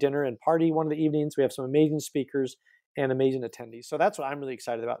beachside dinner and party one of the evenings. We have some amazing speakers and amazing attendees. So that's what I'm really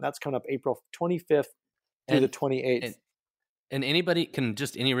excited about. And that's coming up April 25th through the 28th. And anybody can,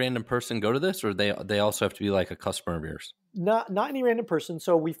 just any random person go to this, or they also have to be like a customer of yours? Not any random person.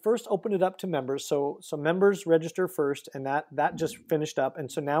 So we first opened it up to members. So members register first, and that just finished up. And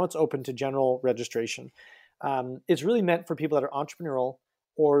so now it's open to general registration. It's really meant for people that are entrepreneurial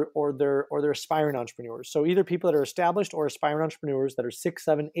or they're aspiring entrepreneurs. So either people that are established or aspiring entrepreneurs that are 6,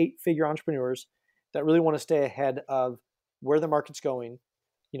 7, 8-figure entrepreneurs that really want to stay ahead of where the market's going,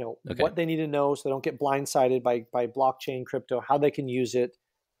 what they need to know so they don't get blindsided by blockchain, crypto, how they can use it,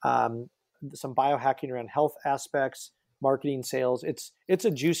 some biohacking around health aspects, marketing, sales. It's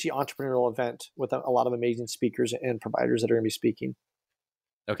a juicy entrepreneurial event with a lot of amazing speakers and providers that are going to be speaking.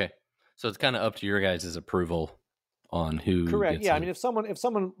 Okay. So it's kind of up to your guys' approval on who. Correct. Yeah. In. I mean, if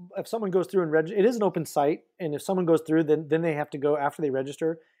someone goes through and register, it is an open site. And if someone goes through, then they have to go, after they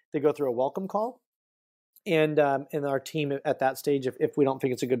register, they go through a welcome call. And our team at that stage, if we don't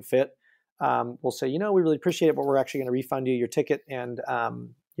think it's a good fit, we'll say, we really appreciate it, but we're actually going to refund you your ticket, and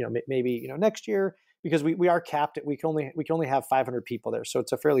maybe next year, because we are capped at we can only have 500 people there, so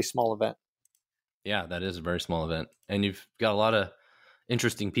it's a fairly small event. Yeah, that is a very small event, and you've got a lot of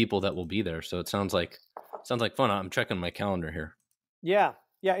interesting people that will be there. So it sounds like fun. I'm checking my calendar here. Yeah.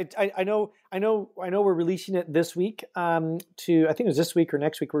 I know we're releasing it this week. I think it was this week or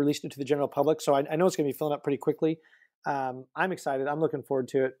next week we're releasing it to the general public. So I know it's going to be filling up pretty quickly. I'm excited. I'm looking forward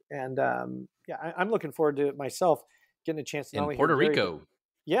to it, and I'm looking forward to it myself, getting a chance to in Puerto Rico.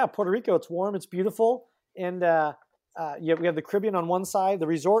 Yeah, Puerto Rico. It's warm. It's beautiful, and we have the Caribbean on one side. The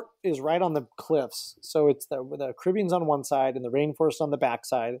resort is right on the cliffs, so it's the Caribbean's on one side and the rainforest on the back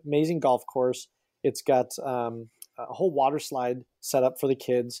side. Amazing golf course. It's got a whole water slide set up for the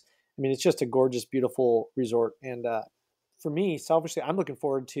kids. I mean, it's just a gorgeous, beautiful resort. And for me, selfishly, I'm looking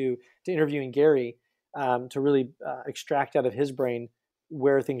forward to interviewing Gary to really extract out of his brain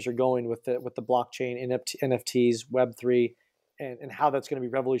where things are going with the blockchain, NFTs, Web3, and how that's going to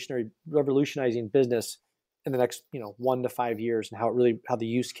be revolutionizing business in the next 1 to 5 years, and how the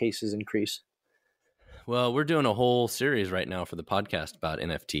use cases increase. Well, we're doing a whole series right now for the podcast about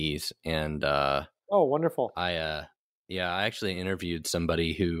NFTs, and oh, wonderful! I actually interviewed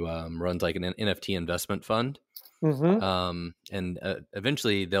somebody who runs like an NFT investment fund, and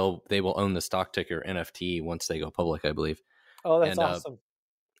eventually they will own the stock ticker NFT once they go public, I believe. Oh, that's awesome!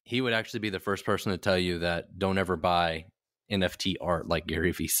 He would actually be the first person to tell you that don't ever buy NFT art like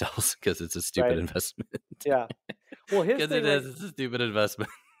Gary Vee sells, because it's a stupid investment. Yeah, well, because it's a stupid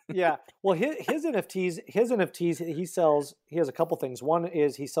investment. Yeah, well, his NFTs, he has a couple things. One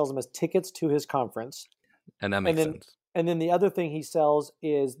is he sells them as tickets to his conference, and that makes sense. And then the other thing he sells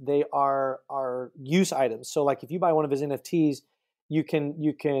is they are use items. So like if you buy one of his NFTs, you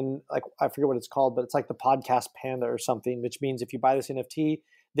can like, I forget what it's called, but it's like the podcast panda or something, which means if you buy this NFT,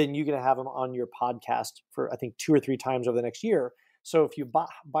 then you're going to have them on your podcast for I think 2 or 3 times over the next year. So if you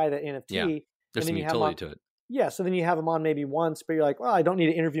buy the NFT, there's some utility to it. Yeah, so then you have them on maybe once, but you're like, well, I don't need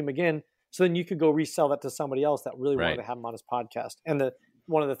to interview him again. So then you could go resell that to somebody else that really wanted to have him on his podcast. And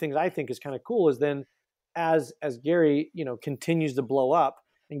one of the things I think is kind of cool is then as Gary, continues to blow up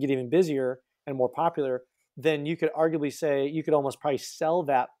and get even busier and more popular, then you could arguably say you could almost probably sell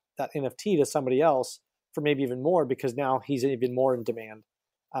that NFT to somebody else for maybe even more, because now he's even more in demand.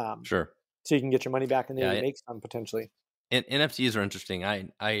 Sure. So you can get your money back and then make some potentially. And NFTs are interesting. I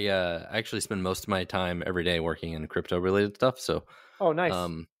actually spend most of my time every day working in crypto related stuff. So, oh, nice.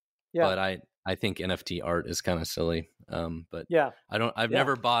 Yeah. But I think NFT art is kind of silly. But yeah, I've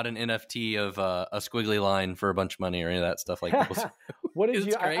never bought an NFT of a squiggly line for a bunch of money or any of that stuff like that. What did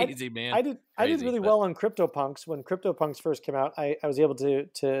you? Crazy, man. I did really well on CryptoPunks when CryptoPunks first came out. I was able to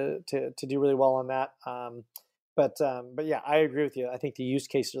do really well on that. But yeah, I agree with you. I think the use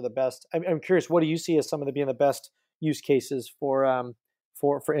cases are the best. I'm curious, what do you see as some of being the best use cases for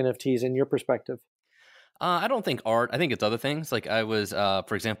NFTs in your perspective? I don't think art. I think it's other things. Like I was,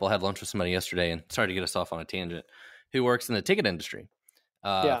 for example, I had lunch with somebody yesterday, and sorry to get us off on a tangent, who works in the ticket industry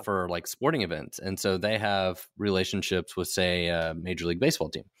for like sporting events. And so they have relationships with, say, a Major League Baseball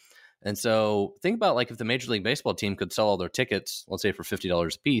team. And so think about like if the Major League Baseball team could sell all their tickets, let's say for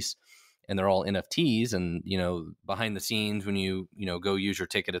 $50 a piece, and they're all NFTs, and behind the scenes when you go use your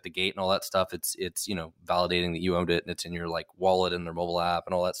ticket at the gate and all that stuff, it's validating that you owned it, and it's in your like wallet and their mobile app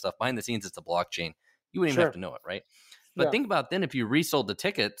and all that stuff. Behind the scenes, it's a blockchain. You wouldn't even have to know it, right? But think about then if you resold the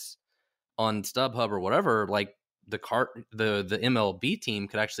tickets on StubHub or whatever, like the MLB team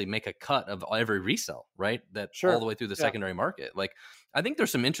could actually make a cut of every resell, right? That all the way through the secondary market. Like I think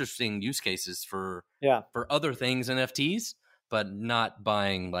there's some interesting use cases for other things NFTs, but not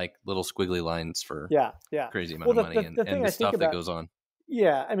buying like little squiggly lines for crazy amount of money and the stuff that goes on.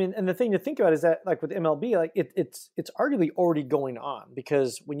 Yeah, I mean, and the thing to think about is that, like with MLB, like it's arguably already going on,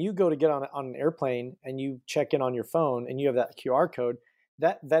 because when you go to get on an airplane and you check in on your phone and you have that QR code,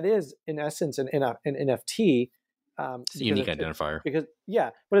 that is in essence an NFT. It's a unique identifier.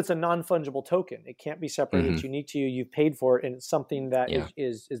 But it's a non-fungible token. It can't be separated. Mm-hmm. It's unique to you. You've paid for it, and it's something that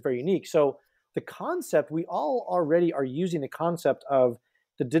is very unique. So the concept, we all already are using the concept of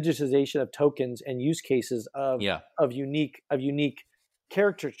the digitization of tokens and use cases of unique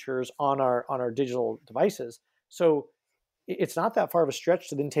caricatures on our digital devices. So it's not that far of a stretch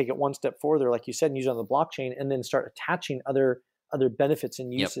to then take it one step further, like you said, and use it on the blockchain, and then start attaching other benefits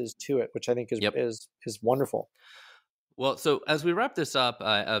and uses to it, which I think is wonderful. Well, so as we wrap this up,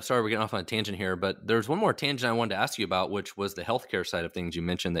 sorry we're getting off on a tangent here, but there's one more tangent I wanted to ask you about, which was the healthcare side of things you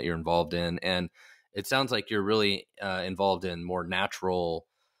mentioned that you're involved in. And it sounds like you're really involved in more natural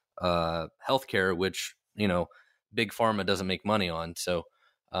healthcare, which big pharma doesn't make money on. So,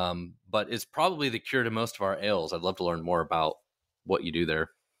 but it's probably the cure to most of our ails. I'd love to learn more about what you do there.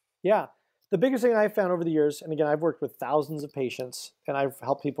 Yeah. The biggest thing I've found over the years, and again, I've worked with thousands of patients, and I've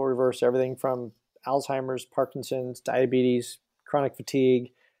helped people reverse everything from Alzheimer's, Parkinson's, diabetes, chronic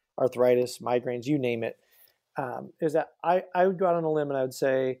fatigue, arthritis, migraines, you name it, is that I would go out on a limb and I would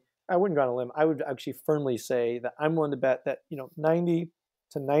say, I wouldn't go out on a limb, I would actually firmly say that I'm willing to bet that 90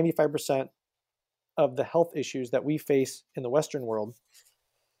 to 95% of the health issues that we face in the Western world,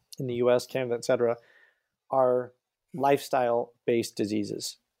 in the US, Canada, et cetera, are lifestyle-based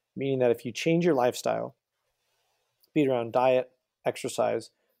diseases. Meaning that if you change your lifestyle, be it around diet, exercise,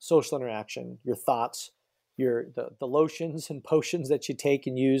 social interaction, your thoughts, the lotions and potions that you take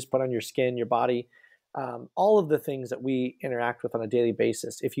and use, put on your skin, your body, all of the things that we interact with on a daily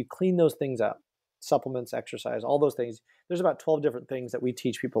basis, if you clean those things up, supplements, exercise, all those things, there's about 12 different things that we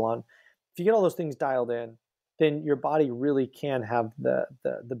teach people on. If you get all those things dialed in, then your body really can have the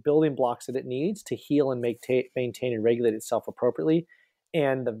building blocks that it needs to heal and maintain and regulate itself appropriately.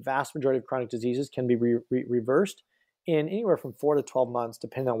 And the vast majority of chronic diseases can be reversed in anywhere from 4 to 12 months,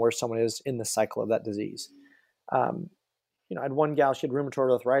 depending on where someone is in the cycle of that disease. I had one gal, she had rheumatoid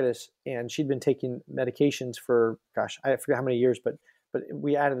arthritis, and she'd been taking medications for, I forget how many years, but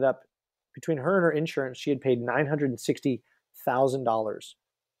we added up, between her and her insurance, she had paid $960,000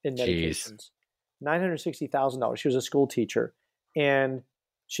 in medications. $960,000. She was a school teacher, and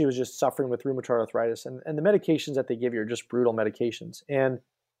she was just suffering with rheumatoid arthritis. And the medications that they give you are just brutal medications. And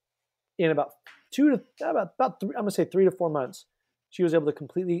in about 3 to 4 months, she was able to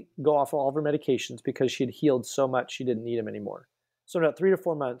completely go off all of her medications because she had healed so much she didn't need them anymore. So in about 3 to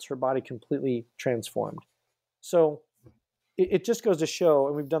 4 months, her body completely transformed. So it just goes to show,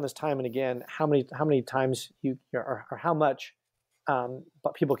 and we've done this time and again, how many times or how much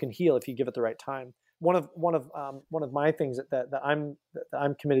but people can heal if you give it the right time. One of my things that I'm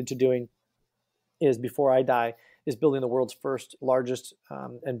committed to doing is, before I die, is building the world's first, largest,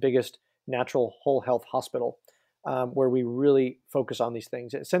 and biggest natural whole health hospital, where we really focus on these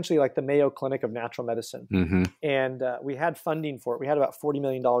things. Essentially, like the Mayo Clinic of natural medicine. Mm-hmm. And we had funding for it. We had about $40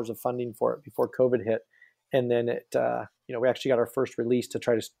 million of funding for it before COVID hit, and then we actually got our first release to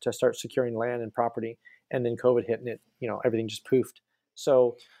try to start securing land and property. And then COVID hit, and it, everything just poofed.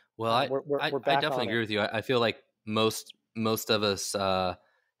 So, well, we're I definitely agree with you. I feel like most of us have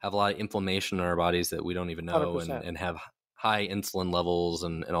a lot of inflammation in our bodies that we don't even know, and have high insulin levels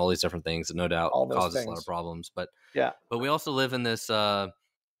and all these different things that no doubt causes a lot of problems. But we also live in this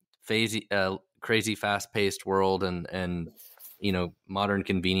crazy fast-paced world, and modern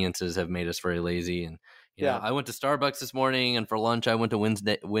conveniences have made us very lazy. And I went to Starbucks this morning, and for lunch I went to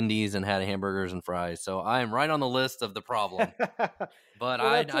Wendy's and had hamburgers and fries. So I am right on the list of the problem. But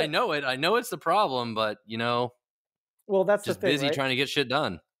well, I know it. I know it's the problem, but well, that's just the thing, busy, right? Trying to get shit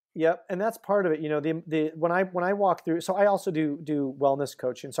done. Yep, and that's part of it. When I walk through, so I also do wellness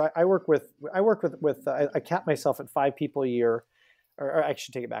coaching. So I work with I cap myself at 5 people a year, or I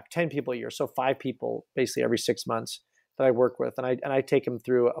should take it back, 10 people a year. So 5 people basically every 6 months that I work with, and I take them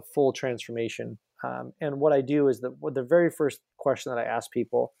through a full transformation. And what I do is the very first question that I ask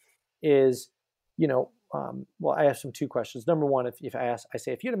people is, I ask them 2 questions. Number one, if I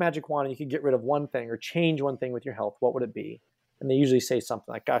say, if you had a magic wand and you could get rid of one thing or change one thing with your health, what would it be? And they usually say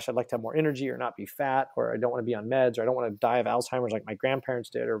something like, gosh, I'd like to have more energy, or not be fat, or I don't want to be on meds, or I don't want to die of Alzheimer's like my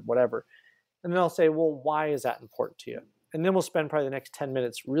grandparents did, or whatever. And then I'll say, well, why is that important to you? And then we'll spend probably the next 10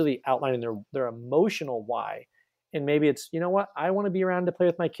 minutes really outlining their emotional why. And maybe it's, I want to be around to play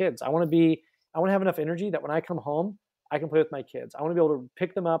with my kids. I want to have enough energy that when I come home, I can play with my kids. I want to be able to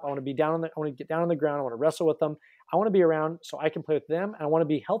pick them up. I want to get down on the ground. I want to wrestle with them. I want to be around so I can play with them. And I want to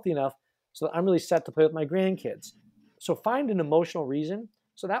be healthy enough so that I'm really set to play with my grandkids. So find an emotional reason.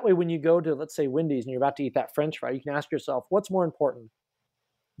 So that way, when you go to, let's say, Wendy's and you're about to eat that French fry, you can ask yourself, what's more important,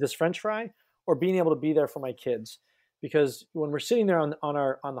 this French fry or being able to be there for my kids? Because when we're sitting there on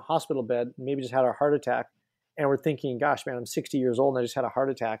the hospital bed, maybe just had our heart attack, and we're thinking, gosh, man, I'm 60 years old and I just had a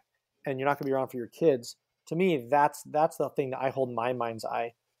heart attack, and you're not going to be around for your kids. To me, that's the thing that I hold in my mind's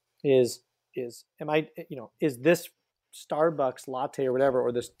eye is this Starbucks latte or whatever,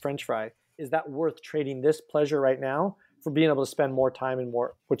 or this French fry, is that worth trading this pleasure right now for being able to spend more time and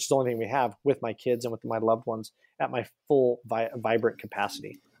more, which is the only thing we have, with my kids and with my loved ones at my full vibrant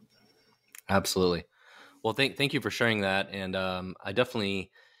capacity? Absolutely. Well, thank you for sharing that. And I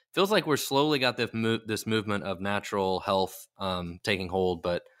definitely feels like we're slowly got this movement of natural health taking hold,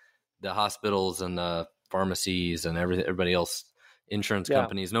 but the hospitals and the pharmacies and everybody else, insurance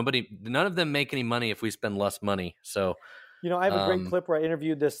companies, none of them make any money if we spend less money. So I have a great clip where I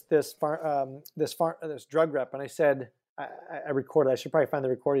interviewed this drug rep, and I said, I recorded. I should probably find the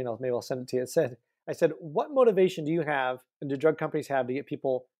recording. Maybe I'll send it to you. I said, what motivation do you have, and do drug companies have, to get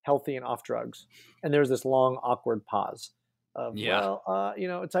people healthy and off drugs? And there's this long, awkward pause.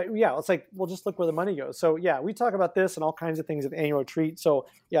 It's like, well, just look where the money goes. So yeah, we talk about this and all kinds of things at the annual retreat. So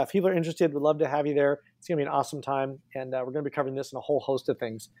yeah, if people are interested, we'd love to have you there. It's going to be an awesome time. And we're going to be covering this and a whole host of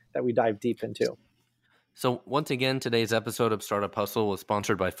things that we dive deep into. So once again, today's episode of Startup Hustle was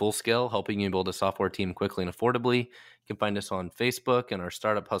sponsored by Fullscale, helping you build a software team quickly and affordably. You can find us on Facebook and our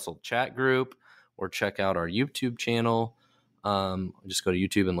Startup Hustle chat group, or check out our YouTube channel. Just go to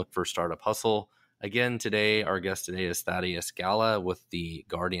YouTube and look for Startup Hustle. Again, our guest today is Thaddeus Gala with the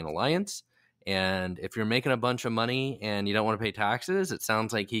Guardian Alliance. And if you're making a bunch of money and you don't want to pay taxes, it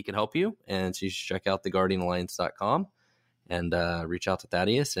sounds like he could help you. And so you should check out theguardianalliance.com and reach out to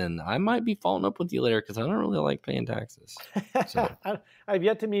Thaddeus. And I might be following up with you later because I don't really like paying taxes. So. I've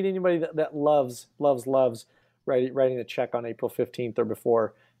yet to meet anybody that loves writing a check on April 15th or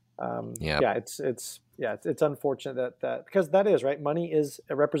before. It's unfortunate that because that is right. Money is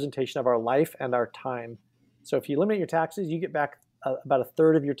a representation of our life and our time. So if you eliminate your taxes, you get back about a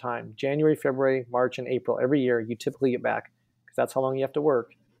third of your time. January, February, March, and April every year, you typically get back because that's how long you have to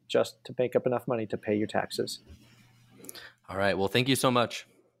work just to make up enough money to pay your taxes. All right. Well, thank you so much.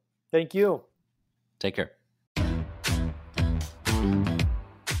 Thank you. Take care.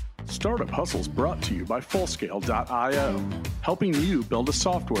 Startup Hustles brought to you by Fullscale.io, helping you build a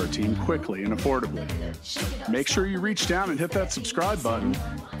software team quickly and affordably. Make sure you reach down and hit that subscribe button,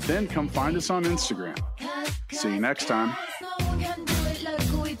 then come find us on Instagram. See you next time.